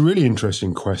 it's a really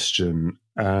interesting question,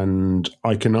 and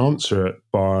I can answer it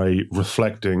by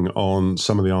reflecting on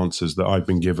some of the answers that I've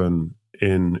been given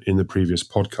in the previous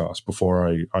podcast before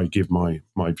I give my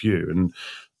view. And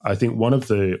I think one of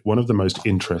the most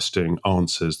interesting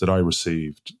answers that I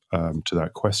received to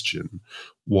that question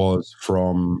was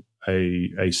from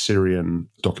a Syrian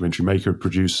documentary maker,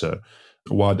 producer,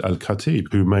 Wad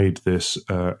Al-Khatib, who made this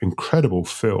incredible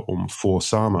film for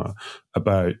Sama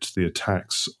about the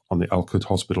attacks on the Al-Quds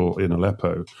hospital in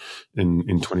Aleppo in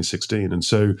 2016. And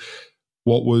so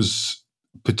what was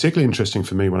particularly interesting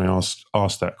for me when I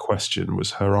asked that question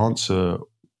was her answer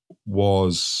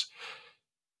was,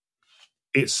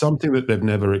 it's something that they've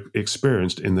never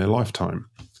experienced in their lifetime.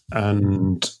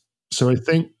 And so I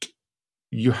think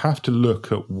you have to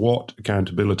look at what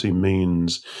accountability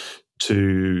means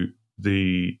to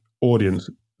the audience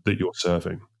that you're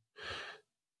serving.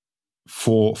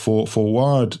 For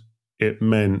Wad, it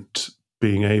meant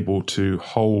being able to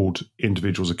hold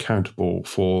individuals accountable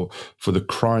for the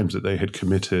crimes that they had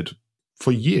committed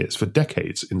for years, for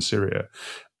decades in Syria,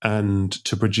 and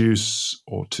to produce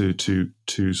or to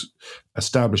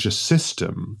establish a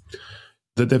system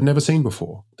that they've never seen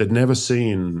before. They'd never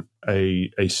seen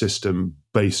a system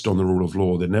based on the rule of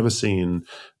law. They'd never seen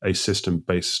a system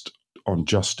based on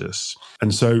justice.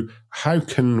 And so how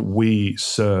can we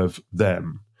serve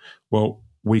them? Well,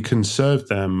 we can serve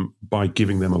them by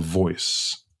giving them a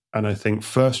voice. And I think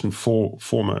first and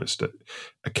foremost,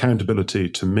 accountability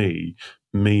to me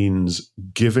means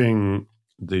giving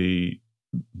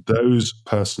those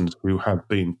persons who have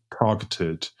been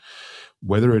targeted,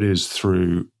 whether it is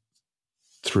through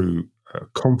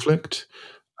conflict,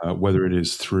 whether it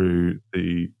is through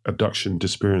the abduction,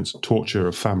 disappearance, torture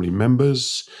of family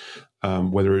members,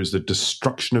 whether it is the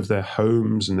destruction of their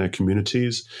homes and their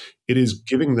communities, it is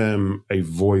giving them a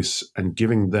voice and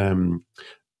giving them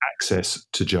access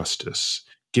to justice,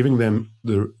 giving them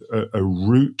a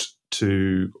route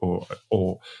to, or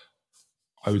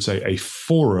I would say a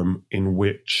forum in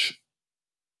which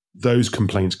those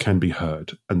complaints can be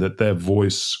heard and that their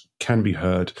voice can be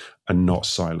heard and not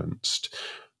silenced.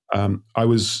 I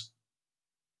was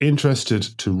interested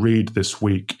to read this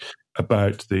week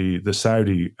about the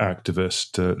Saudi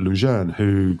activist Lujan,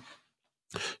 who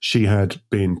she had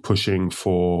been pushing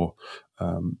for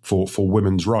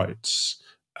women's rights,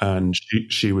 and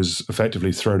she was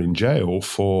effectively thrown in jail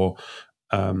for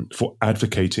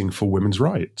advocating for women's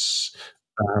rights,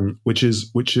 which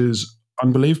is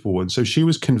unbelievable. And so she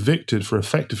was convicted for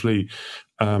effectively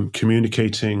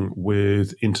communicating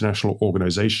with international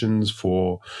organizations,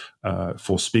 for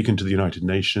speaking to the United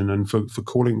Nations, and for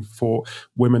calling for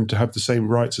women to have the same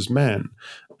rights as men.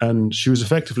 And she was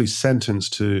effectively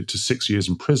sentenced to 6 years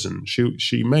in prison.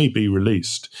 She may be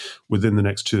released within the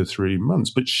next 2 or 3 months,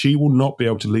 but she will not be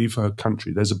able to leave her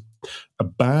country. There's a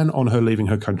ban on her leaving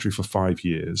her country for 5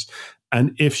 years.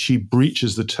 And if she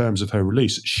breaches the terms of her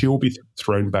release, she'll be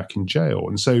thrown back in jail.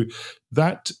 And so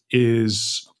that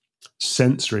is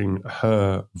censoring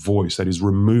her voice, that is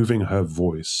removing her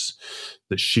voice,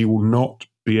 that she will not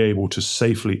be able to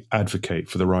safely advocate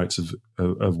for the rights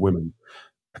of women.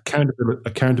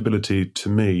 Accountability to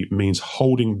me means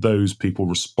holding those people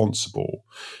responsible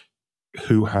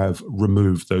who have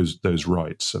removed those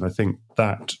rights. And I think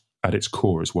that at its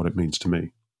core is what it means to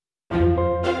me.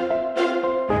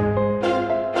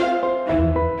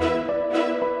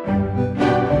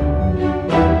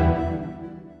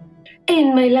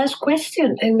 And my last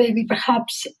question, and maybe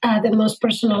perhaps the most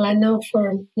personal, I know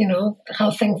for,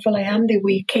 how thankful I am that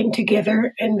we came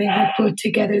together and that we put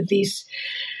together this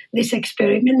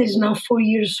experiment. Is now 4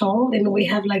 years old, and we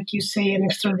have, like you say, an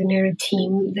extraordinary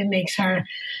team that makes our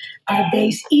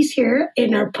days easier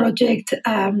and our project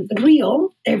real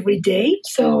every day.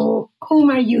 So whom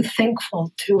are you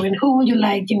thankful to, and who would you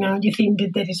like, you think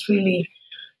that is really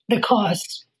the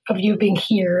cause of you being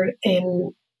here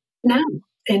and now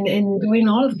and doing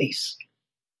all of this?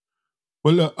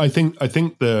 Well, look, I think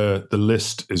the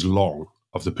list is long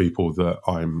of the people that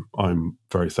I'm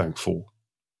very thankful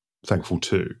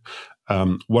to.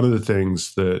 One of the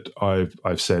things that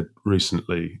I've said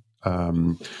recently,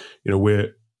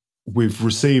 we've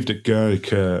received at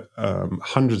Guernica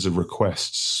hundreds of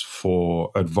requests for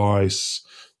advice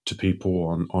to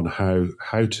people on how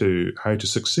to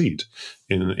succeed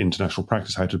in an international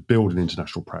practice, how to build an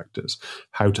international practice,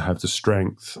 how to have the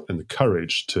strength and the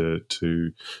courage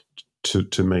to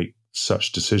make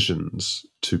such decisions,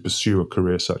 to pursue a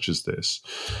career such as this.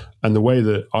 And the way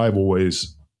that I've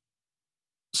always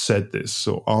said this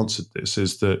or answered this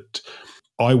is that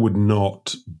I would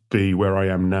not be where I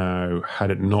am now had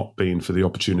it not been for the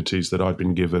opportunities that I've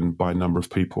been given by a number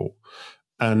of people.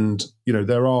 And,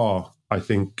 there are, I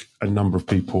think, a number of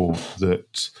people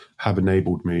that have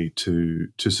enabled me to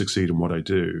succeed in what I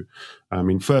do. I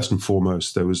mean, first and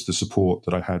foremost, there was the support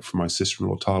that I had from my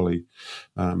sister-in-law, Tali,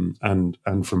 and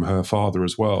from her father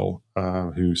as well,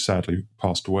 who sadly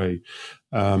passed away,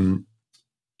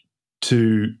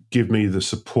 to give me the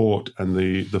support and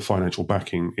the financial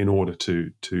backing in order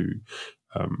to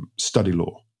study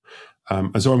law.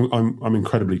 And so I'm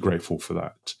incredibly grateful for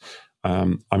that.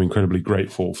 I'm incredibly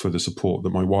grateful for the support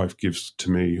that my wife gives to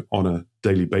me on a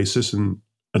daily basis and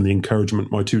the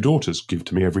encouragement my two daughters give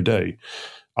to me every day.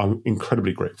 I'm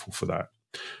incredibly grateful for that.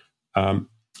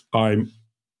 I'm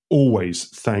always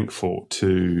thankful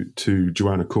to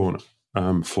Joanna Corner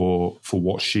for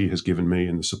what she has given me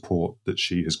and the support that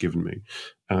she has given me.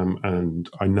 And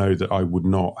I know that I would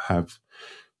not have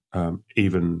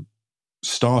even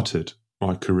started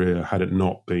my career had it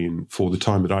not been for the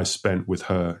time that I spent with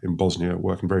her in Bosnia,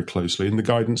 working very closely, and the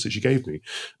guidance that she gave me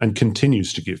and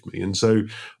continues to give me. And so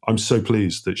I'm so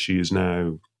pleased that she is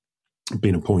now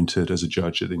been appointed as a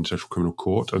judge at the International Criminal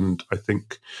Court, and I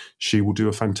think she will do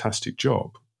a fantastic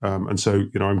job. And so,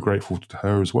 I'm grateful to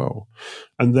her as well.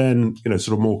 And then,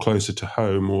 sort of more closer to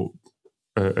home or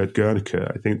at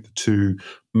Guernica, I think the two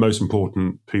most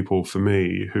important people for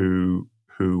me who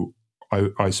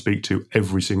I speak to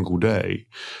every single day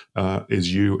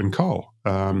is you and Carl.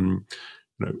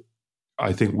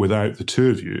 I think without the two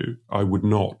of you, I would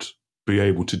not be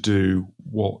able to do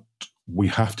what we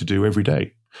have to do every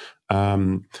day.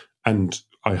 And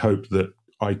I hope that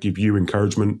I give you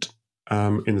encouragement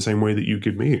in the same way that you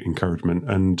give me encouragement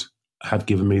and have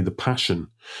given me the passion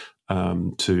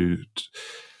to.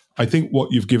 I think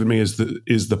what you've given me is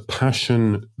the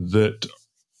passion that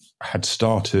had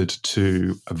started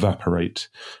to evaporate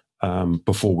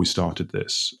before we started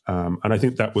this, and I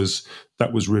think that was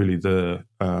really the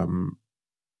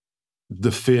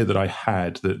fear that I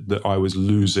had that I was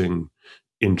losing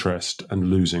interest and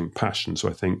losing passion. So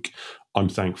I think I'm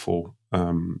thankful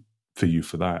for you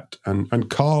for that. And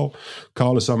Carl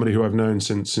is somebody who I've known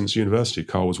since university.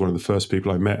 Carl was one of the first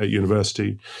people I met at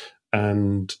university,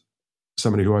 and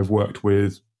somebody who I've worked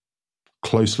with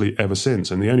closely ever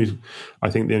since. And the only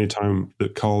time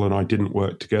that Carl and I didn't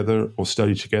work together or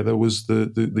study together was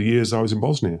the years I was in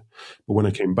Bosnia. But when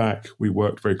I came back, we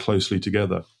worked very closely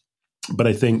together. But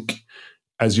I think,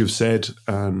 as you've said,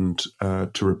 and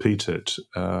to repeat it,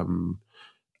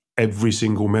 every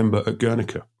single member at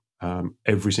Guernica,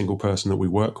 every single person that we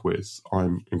work with,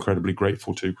 I'm incredibly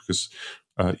grateful to, because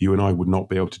you and I would not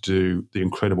be able to do the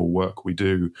incredible work we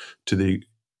do to the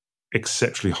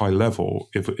exceptionally high level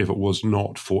if it was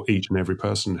not for each and every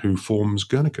person who forms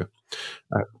Guernica,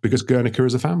 because Guernica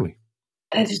is a family.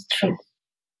 That is true.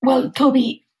 Well,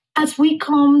 Toby, as we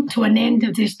come to an end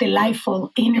of this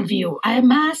delightful interview, I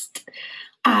must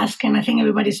ask, and I think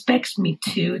everybody expects me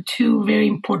to, two very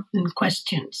important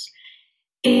questions.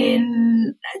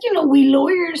 And, we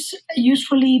lawyers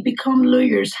usually become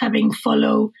lawyers having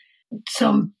followed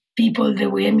some people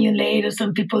that we emulate or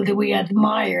some people that we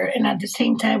admire. And at the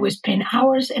same time, we spend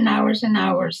hours and hours and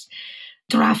hours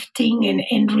drafting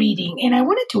and reading. And I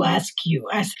wanted to ask you,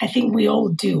 as I think we all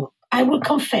do, I will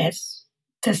confess,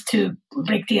 just to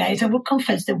break the ice, I will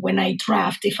confess that when I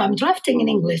draft, if I'm drafting in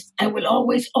English, I will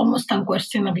always almost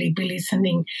unquestionably be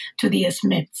listening to the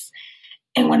Smiths.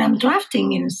 And when I'm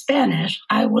drafting in Spanish,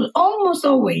 I will almost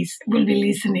always will be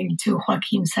listening to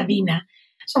Joaquin Sabina.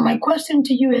 So my question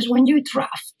to you is, when you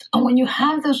draft and when you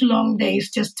have those long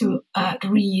days just to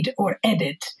read or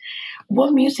edit,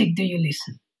 what music do you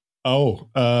listen?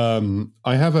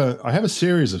 I have a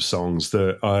series of songs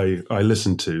that I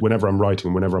listen to whenever I'm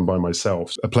writing, whenever I'm by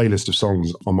myself, a playlist of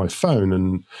songs on my phone.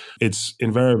 And it's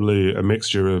invariably a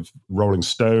mixture of Rolling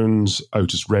Stones,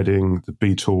 Otis Redding, the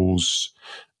Beatles.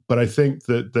 But I think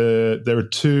that there are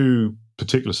two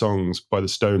particular songs by the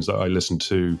Stones that I listen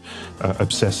to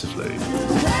obsessively.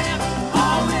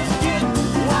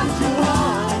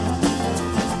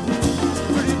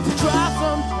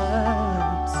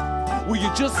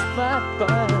 Just might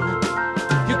find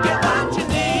you get what you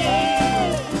need.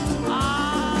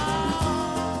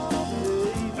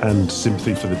 And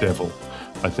Sympathy for the Devil.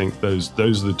 I think those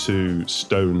are the two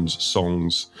Stones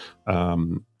songs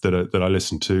that I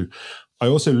listen to. I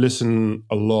also listen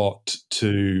a lot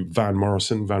to Van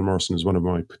Morrison. Van Morrison is one of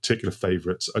my particular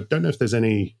favorites. I don't know if there's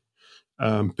any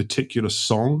particular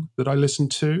song that I listen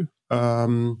to.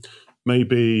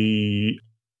 Maybe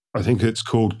I think it's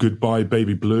called Goodbye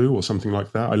Baby Blue or something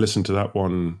like that. I listen to that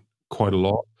one quite a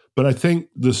lot. But I think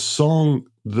the song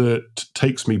that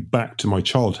takes me back to my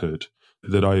childhood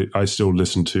that I still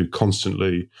listen to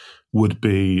constantly would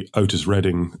be Otis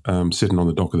Redding, Sitting on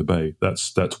the Dock of the Bay.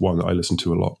 That's one that I listen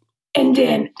to a lot. And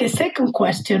then the second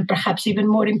question, perhaps even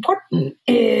more important,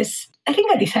 is I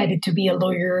think I decided to be a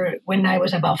lawyer when I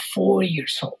was about 4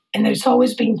 years old. And there's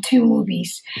always been two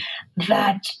movies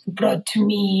that brought to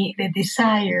me the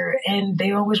desire, and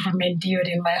they always remain dear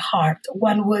in my heart.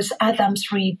 One was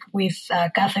Adam's Reap with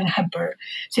Katharine Hepburn,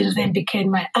 since then became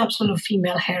my absolute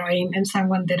female heroine and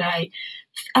someone that I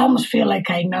almost feel like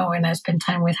I know, and I spend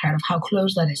time with her, of how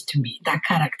close that is to me, that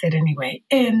character anyway.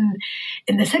 And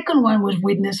the second one was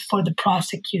Witness for the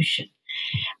Prosecution.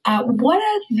 What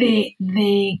are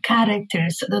the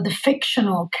characters, the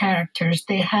fictional characters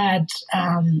they had,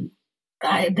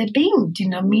 that being,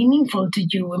 meaningful to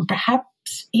you, and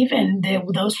perhaps even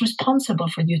those responsible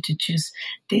for you to choose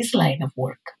this line of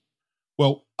work?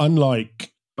 Well,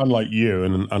 unlike you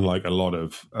and unlike a lot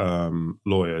of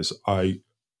lawyers,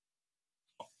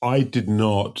 I did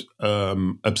not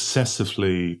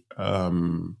obsessively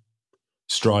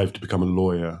strive to become a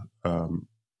lawyer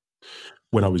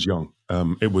when I was young.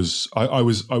 I was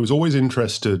always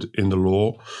interested in the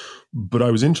law, but I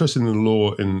was interested in the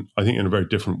law in a very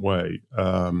different way.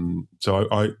 So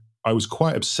I was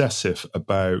quite obsessive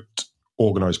about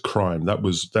organized crime. That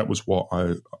was what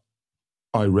I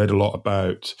read a lot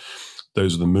about.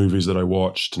 Those are the movies that I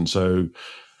watched, and so.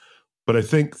 But I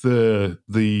think the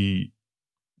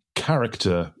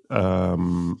character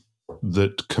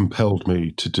that compelled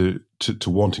me to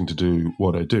wanting to do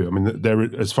what I do. I mean,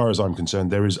 as far as I'm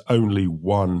concerned, there is only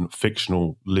one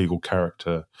fictional legal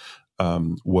character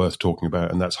worth talking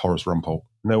about, and that's Horace Rumpole.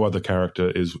 No other character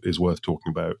is worth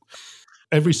talking about.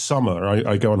 Every summer,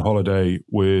 I go on holiday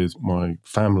with my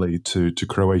family to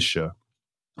Croatia,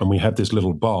 and we have this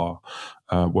little bar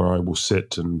where I will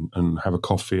sit and have a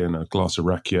coffee and a glass of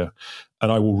rakia,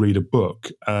 and I will read a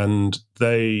book. And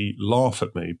they laugh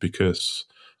at me because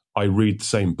I read the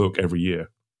same book every year.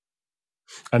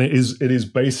 And it is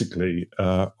basically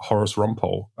Horace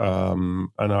Rumpole.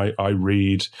 And I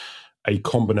read a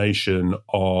combination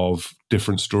of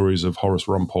different stories of Horace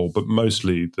Rumpole, but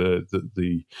mostly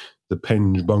the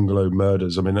Penge Bungalow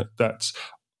murders. I mean, that's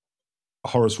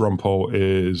Horace Rumpole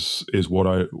is what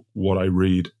I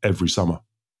read every summer.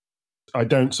 I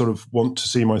don't sort of want to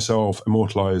see myself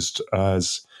immortalized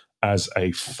as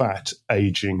a fat,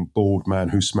 aging, bald man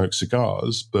who smokes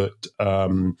cigars, but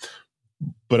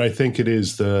I think it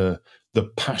is the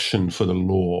passion for the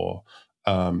law,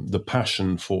 the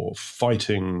passion for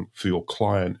fighting for your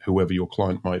client, whoever your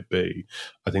client might be.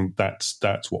 I think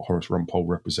that's what Horace Rumpole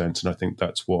represents, and I think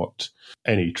that's what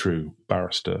any true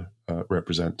barrister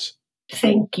represents.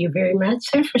 Thank you very much,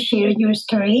 sir, for sharing your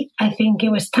story. I think it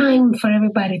was time for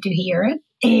everybody to hear it.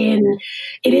 And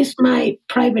it is my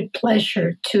private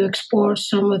pleasure to explore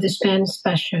some of the Spanish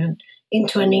passion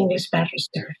into an English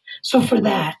barrister. So for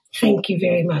that, thank you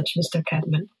very much, Mr.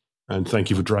 Cadman. And thank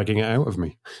you for dragging it out of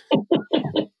me.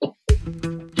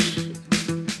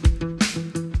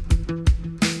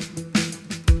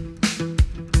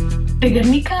 The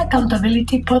Guernica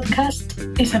Accountability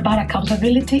Podcast is about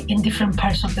accountability in different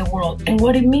parts of the world and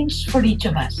what it means for each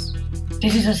of us.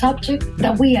 This is a subject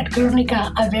that we at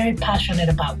Guernica are very passionate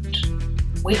about.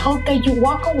 We hope that you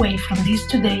walk away from this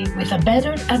today with a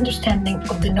better understanding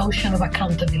of the notion of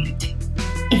accountability.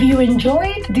 If you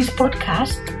enjoyed this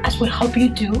podcast, as we hope you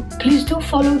do, please do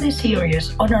follow the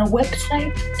series on our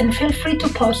website and feel free to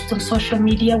post on social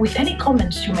media with any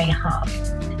comments you may have.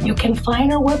 You can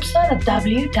find our website at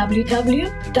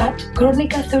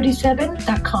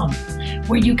www.guernica37.com,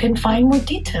 where you can find more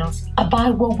details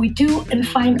about what we do and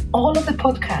find all of the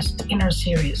podcasts in our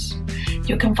series.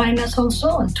 You can find us also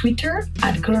on Twitter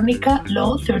at Guernica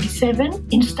Law 37,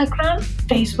 Instagram,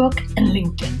 Facebook, and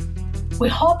LinkedIn. We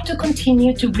hope to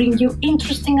continue to bring you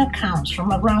interesting accounts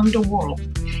from around the world.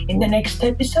 In the next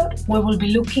episode, we will be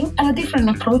looking at a different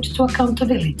approach to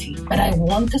accountability, but I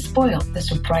won't spoil the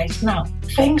surprise now.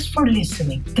 Thanks for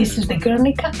listening. This is the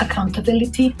Guernica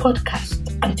Accountability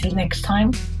Podcast. Until next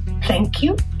time, thank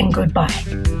you and goodbye.